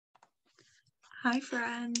Hi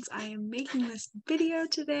friends, I am making this video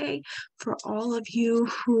today for all of you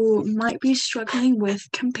who might be struggling with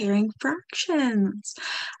comparing fractions.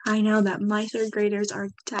 I know that my third graders are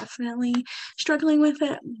definitely struggling with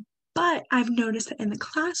it, but I've noticed that in the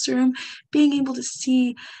classroom, being able to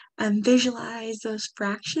see and visualize those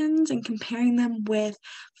fractions and comparing them with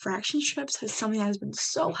fraction strips is something that has been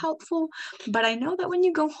so helpful, but I know that when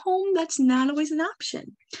you go home, that's not always an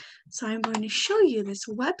option. So I'm going to show you this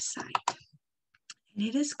website. And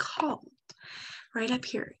it is called, right up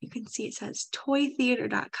here, you can see it says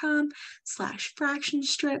toytheater.com/fraction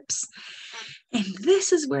strips. And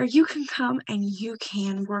this is where you can come and you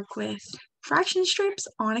can work with fraction strips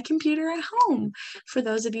on a computer at home for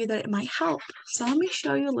those of you that it might help. So let me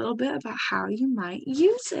show you a little bit about how you might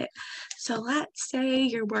use it. So let's say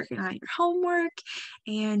you're working on your homework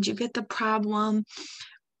and you get the problem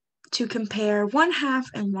to compare 1/2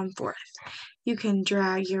 and 1/4. You can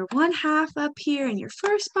drag your 1/2 up here in your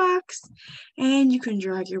first box, and you can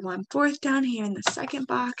drag your 1/4 down here in the second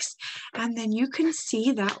box, and then you can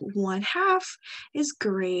see that 1/2 is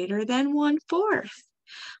greater than 1/4.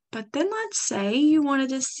 But then let's say you wanted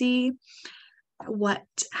to see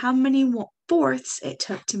how many fourths it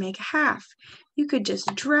took to make a half. You could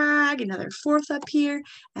just drag another fourth up here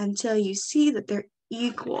until you see that they're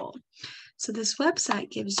equal. So this website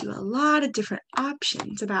gives you a lot of different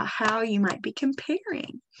options about how you might be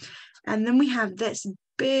comparing. And then we have this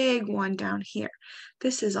big one down here.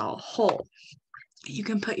 This is all whole. You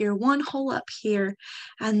can put your one whole up here,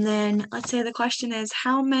 and then let's say the question is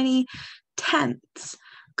how many tenths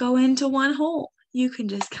go into one whole. You can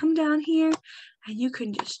just come down here and you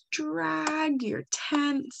can just drag your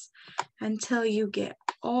tenths until you get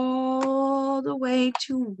all the way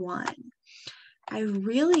to 1. I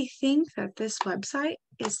really think that this website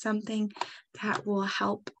is something that will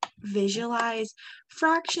help visualize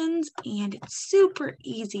fractions, and it's super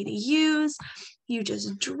easy to use. You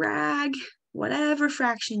just drag whatever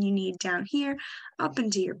fraction you need down here up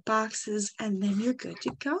into your boxes, and then you're good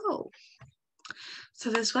to go. So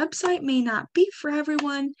this website may not be for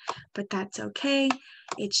everyone, but that's okay.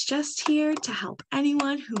 It's just here to help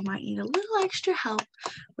anyone who might need a little extra help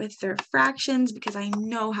with their fractions, because I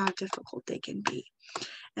know how difficult they can be.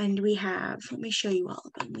 And we have, let me show you all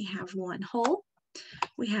of them. We have 1 whole,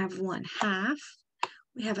 we have 1/2,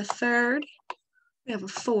 we have a third, we have a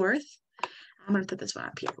fourth. I'm going to put this one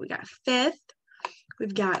up here. We got a fifth,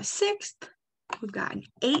 we've got a sixth, we've got an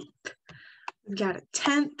eighth, we've got a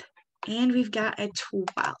 10th, and we've got a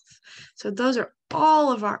 12th. So those are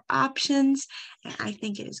all of our options, and I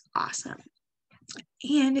think it is awesome.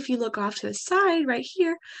 And if you look off to the side right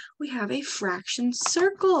here, we have a fraction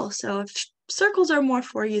circle. So if circles are more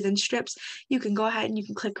for you than strips, you can go ahead and you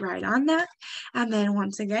can click right on that. And then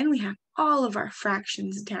once again, we have all of our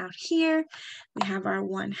fractions down here. We have our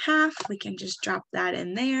 1/2. We can just drop that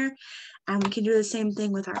in there. And we can do the same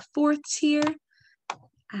thing with our fourths here.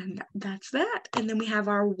 And that's that. And then we have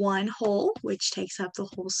our 1 whole, which takes up the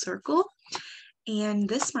whole circle. And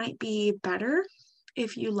this might be better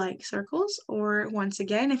if you like circles, or once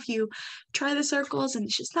again, if you try the circles and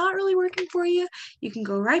it's just not really working for you, you can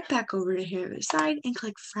go right back over to here to the side and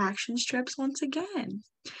click fraction strips once again.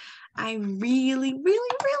 I really,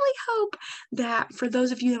 really, really hope that for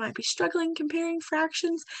those of you that might be struggling comparing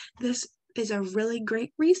fractions, this is a really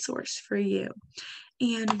great resource for you.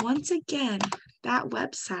 And once again, that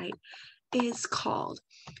website is called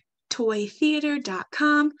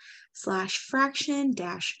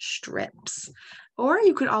toytheater.com/fraction-strips. Or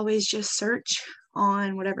you could always just search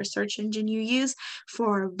on whatever search engine you use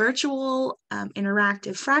for virtual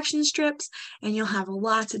interactive fraction strips, and you'll have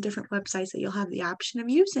lots of different websites that you'll have the option of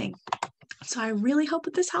using. So I really hope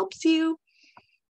that this helps you.